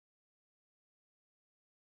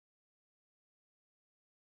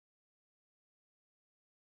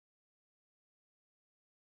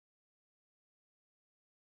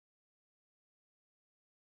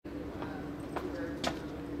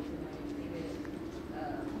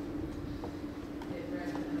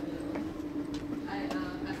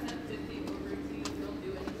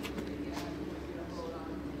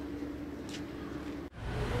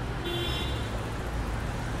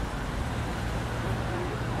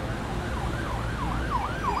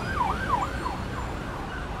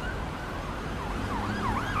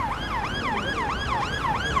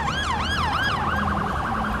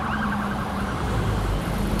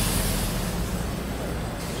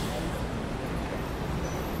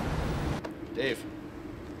Dave.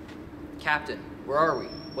 Captain, where are we?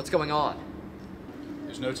 What's going on?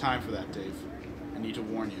 There's no time for that, Dave. I need to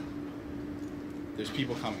warn you. There's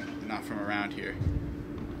people coming, not from around here.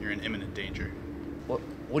 You're in imminent danger.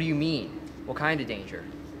 What do you mean? What kind of danger?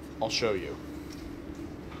 I'll show you.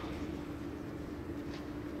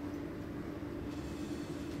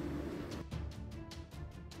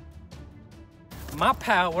 My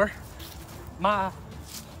power, my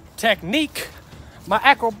technique, my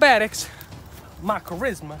acrobatics, my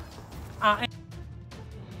charisma.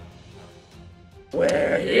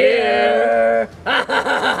 We're here!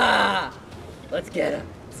 Let's get him.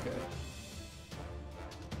 Let's go.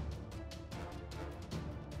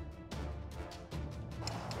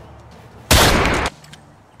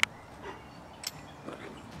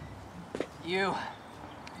 You.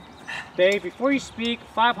 Dave, before you speak,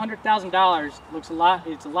 $500,000 looks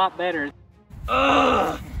it's a lot better.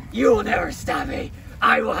 Ugh! You will never stop me!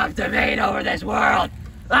 I will have domain over this world!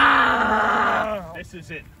 Ah! This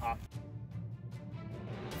is it, Hopkins.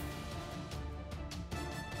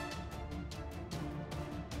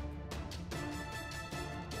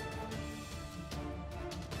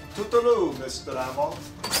 Toodaloo, Mr. Ammo.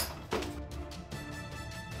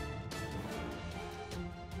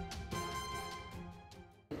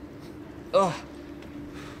 Ugh.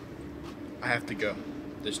 I have to go.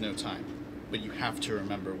 There's no time. But you have to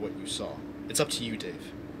remember what you saw. It's up to you,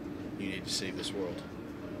 Dave. You need to save this world.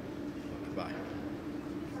 Goodbye.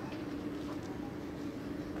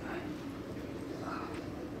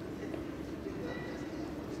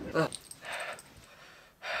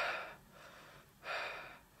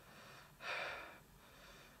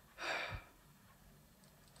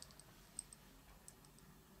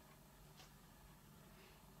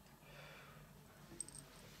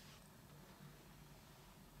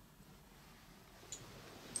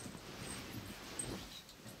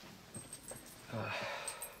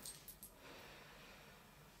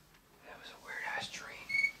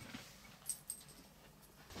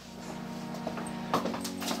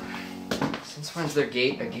 Since when's there a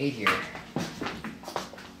gate here?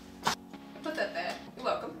 Put that there. You're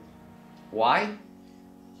welcome. Why?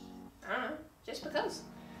 I don't know. Just because.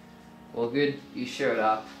 Well, good you showed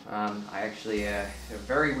up. I actually had a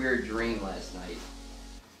very weird dream last night.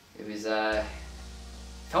 It was,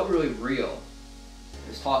 felt really real. I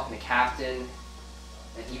was talking to Captain,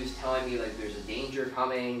 and he was telling me, like, there's a danger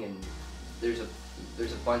coming, and there's a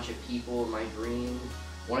bunch of people in my dream.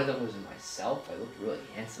 One of them was myself. I looked really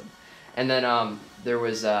handsome. And then, there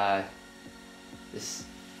was, this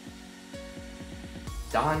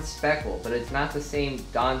Don Speckle, but it's not the same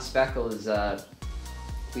Don Speckle as,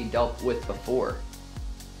 we dealt with before.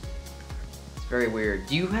 It's very weird.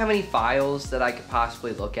 Do you have any files that I could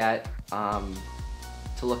possibly look at,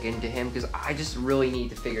 to look into him? Because I just really need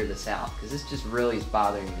to figure this out, because this just really is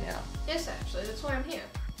bothering me now. Yes, actually. That's why I'm here.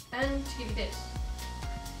 And to give you this.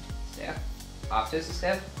 Staff? Optus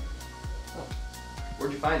staff? Oh.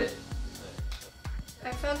 Where'd you find it?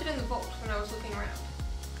 I found it in the vault when I was looking around.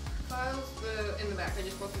 Files in the back. I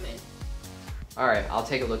just brought them in. Alright, I'll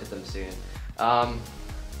take a look at them soon.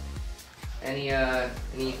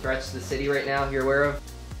 Any threats to the city right now you're aware of?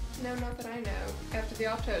 No, not that I know. After the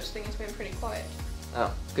Optos thing, it's been pretty quiet.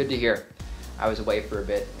 Oh, good to hear. I was away for a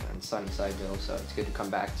bit on Sunnyside-ville, so it's good to come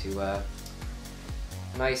back to a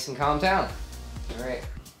nice and calm town. Alright.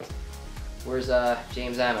 Where's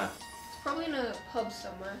James Ammo? It's probably in a pub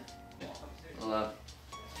somewhere. Well,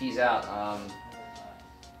 if he's out,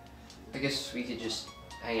 I guess we could just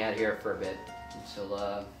hang out here for a bit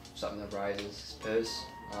until something arises, I suppose.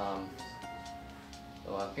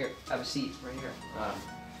 So here, have a seat right here.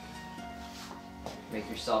 Make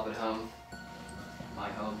yourself at home. My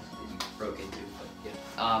home that you broke into, but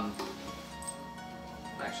yeah.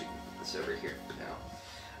 Actually, this over here for now.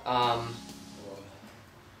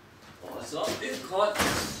 What's up, dude? Clutch?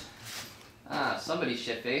 Somebody's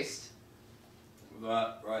shit-faced.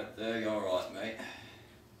 That right there, you're alright, mate.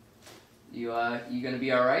 You gonna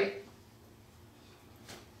be alright?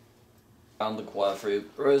 Found the quite a few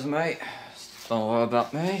brews, mate. Don't worry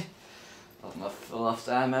about me. Got my full off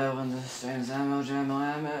ammo and the James ammo,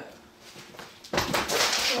 ammo.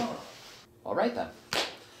 Oh. Alright then.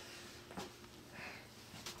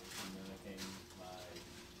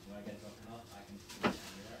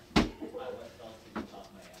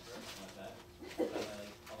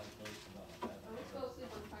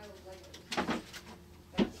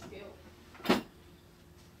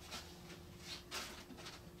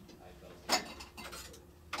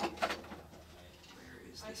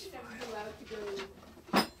 I should never be allowed to go,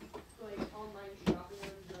 like, online shopping when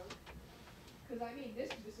I'm drunk. Because I made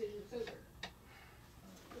this decision sober.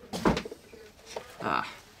 Ah,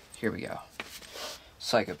 here we go.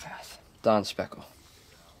 Psychopath. Don Speckle.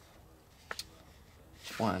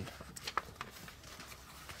 1.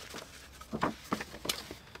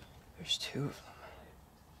 There's 2 of them.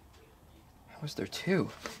 How was there 2?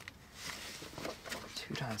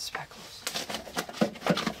 2 Don Speckles.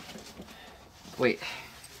 Wait.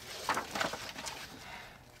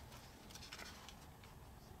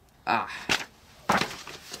 Ah.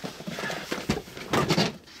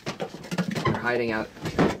 They're hiding out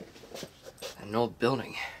in an old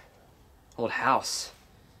building. Old house.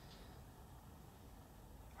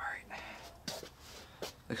 Alright.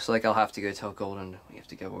 Looks like I'll have to go tell Golden we have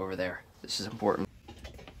to go over there. This is important.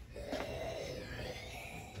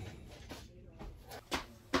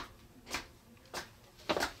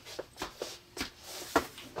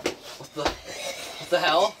 What the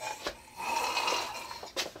hell?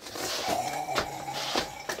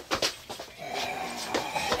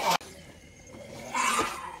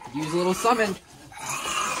 Use a little summon.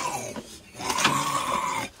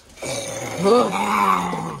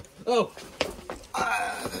 Oh!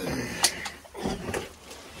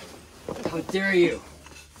 How dare you?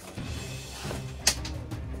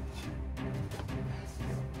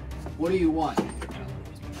 What do you want?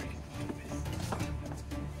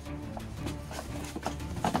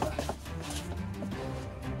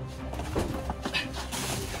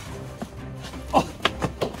 Oh.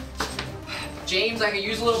 James, I could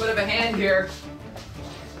use a little bit of a hand here.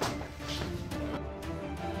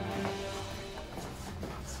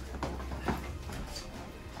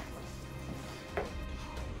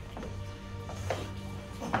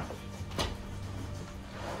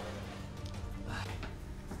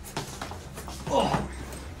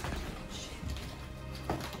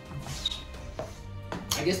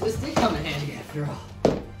 I guess this did come in handy after all.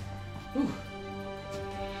 Whew.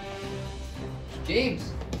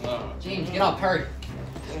 James! James, get up, hurry.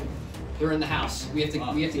 They're in the house. We have to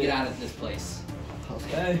get out of this place.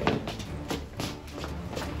 Okay.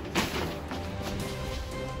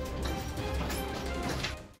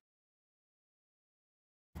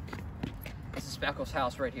 This is Speckle's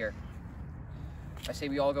house right here. I say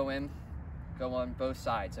we all go in, go on both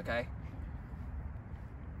sides, okay?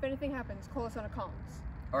 If anything happens, call us on a comms.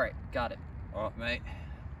 Alright, got it. Alright, mate.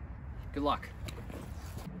 Good luck.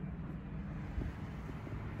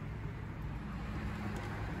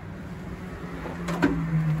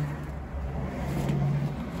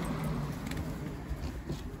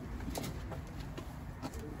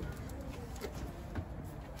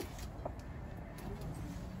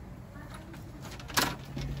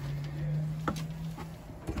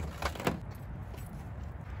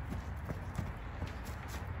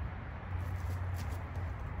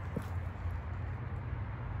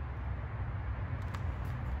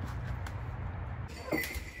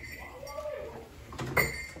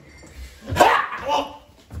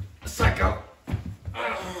 Psycho!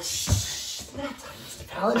 It's nap time, Mr.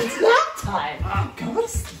 Pallen. It's nap time. Go to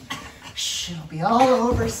sleep. Shh, it'll be all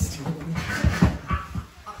over soon.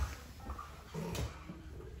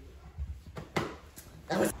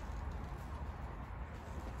 That was...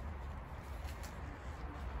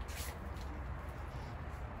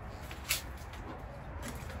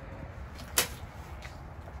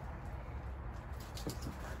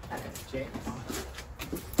 James.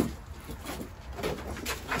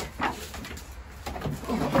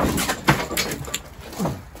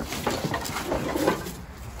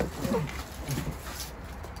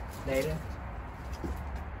 Later.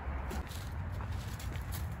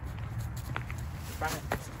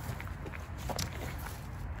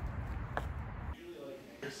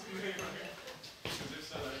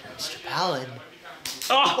 Mr. Pallen.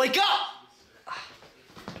 Oh, wake up!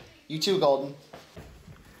 You too, Golden.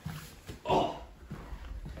 Oh.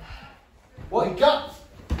 Wake up,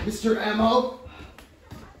 Mr. M.O.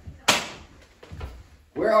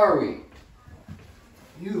 Where are we?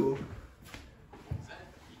 You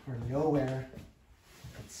are nowhere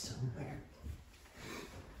but somewhere.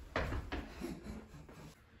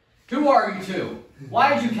 Who are you two?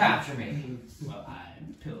 Why did you capture me? Well,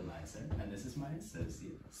 I'm Pillmiser, and this is my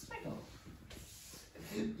associate, Speckle.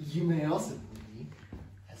 You may also know me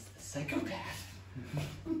as the Psychopath.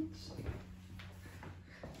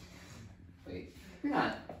 Wait, you're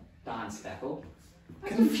not Don Speckle.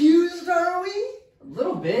 Confused, are we? A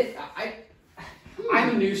little bit. I'm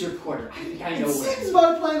a news reporter. I think I know It what. seems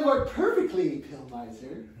my plan worked perfectly,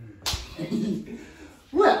 Pillmiser.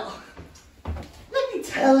 Well, let me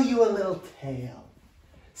tell you a little tale.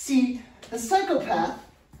 See, the Psychopath,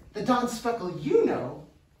 the Don Speckle you know,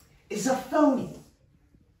 is a phony.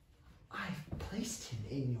 I've placed him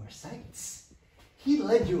in your sights. He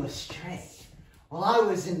led you astray, while I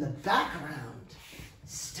was in the background,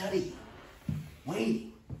 studying,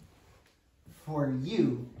 waiting for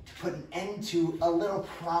you to put an end to a little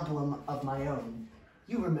problem of my own.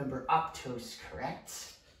 You remember Optos,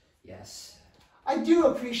 correct? Yes. I do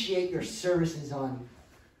appreciate your services on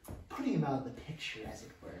putting him out of the picture, as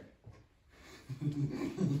it were.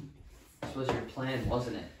 This was your plan,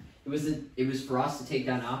 wasn't it? It was for us to take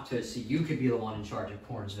down Optos so you could be the one in charge of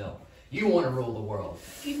Cornesville. You want to rule the world.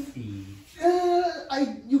 Indeed.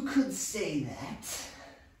 You could say that.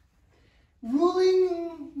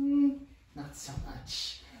 Ruling, not so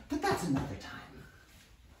much. But that's another time.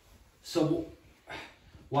 So,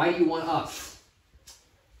 why do you want us?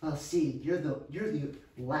 Well, see, you're the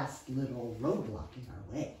last little roadblock in our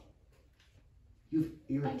way. You've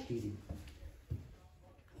irritated me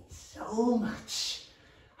so much.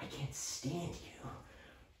 I can't stand you,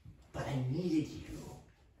 but I needed you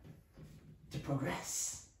to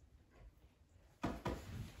progress.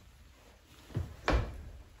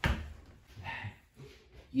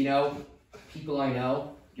 You know, people I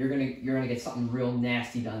know, you're gonna get something real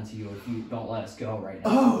nasty done to you if you don't let us go right now.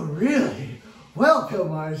 Oh, really? Well,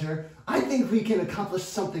 Pillmiser, I think we can accomplish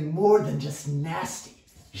something more than just nasty.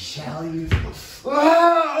 Shall you?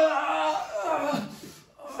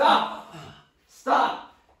 Stop!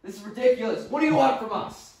 Stop! This is ridiculous. What do you want from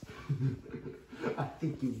us? I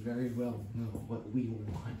think you very well know what we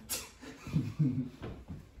want.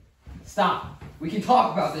 Stop. We can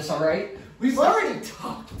talk about this, all right? We've already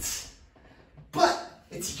talked, but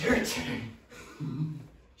it's your turn.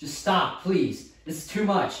 Just stop, please. This is too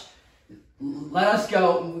much. Let us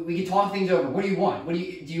go. We can talk things over. What do you want? Do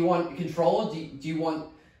you want control? Do you want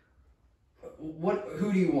what?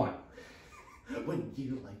 Who do you want? Wouldn't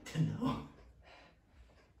you like to know?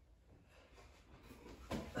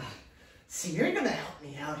 See, you're gonna help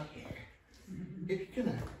me out here.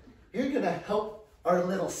 You're gonna help our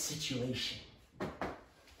little situation.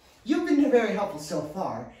 You've been very helpful so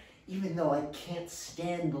far, even though I can't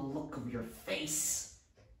stand the look of your face.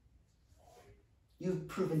 You've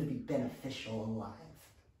proven to be beneficial alive.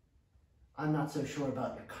 I'm not so sure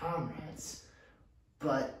about your comrades,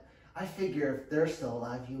 but I figure if they're still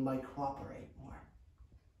alive, you might cooperate more.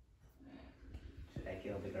 Should I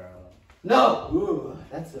kill the girl? No! Ooh,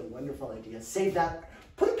 that's a wonderful idea. Save that.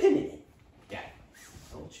 Put a pin in it. Dad,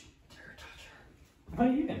 told you. Never touch her. What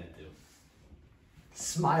are you gonna do?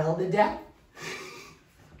 Smile to death.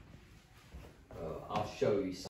 I'll show you something.